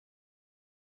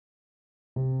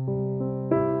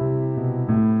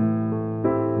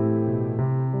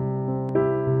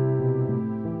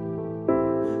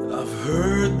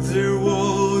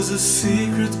was a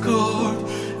secret chord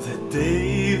that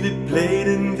David played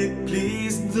and it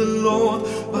pleased the Lord.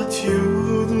 But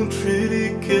you don't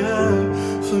really care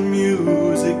for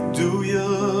music, do ya?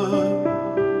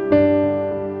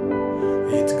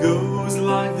 It goes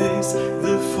like this: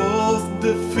 the fourth,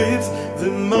 the fifth, the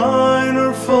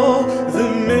minor fall, the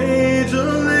major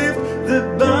lift, the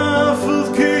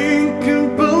baffled king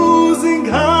composing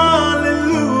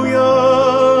hallelujah,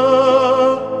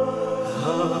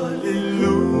 hallelujah,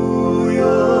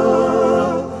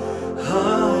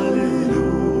 hallelujah,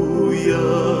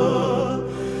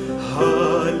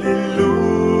 hallelujah,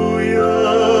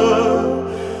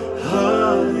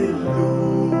 hallelujah.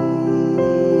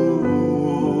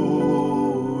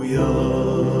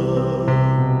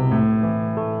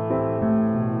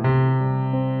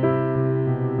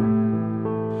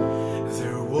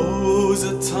 There was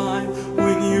a time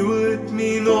when you let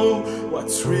me know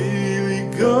what's really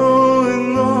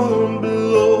going on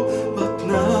below, but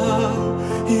now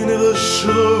you never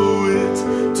show it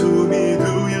to me,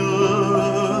 do you?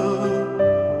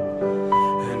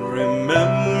 And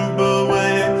remember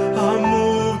when I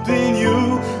moved in you,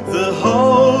 the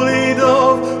holy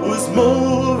dove was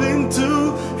moving too,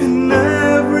 and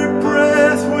every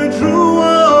breath we drew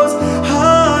was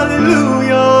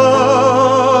hallelujah.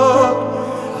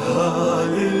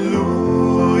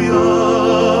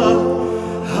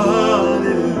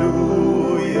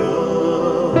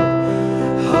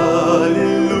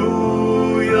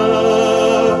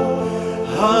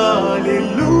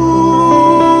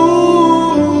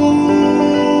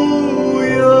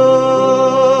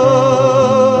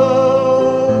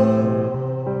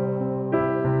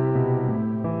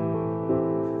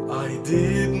 I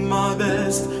did my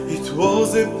best, it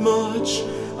wasn't much.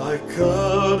 I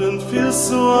couldn't feel,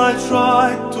 so I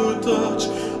tried to touch.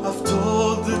 I've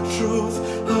told the truth,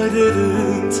 I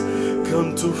didn't come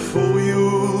to fool you.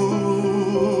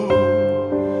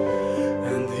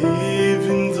 And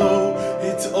even though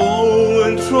it all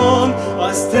went wrong,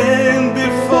 I stand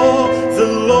before the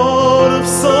Lord of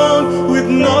Song with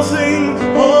nothing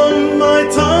on my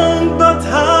tongue but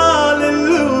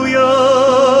hallelujah,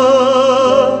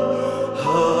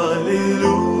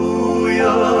 hallelujah.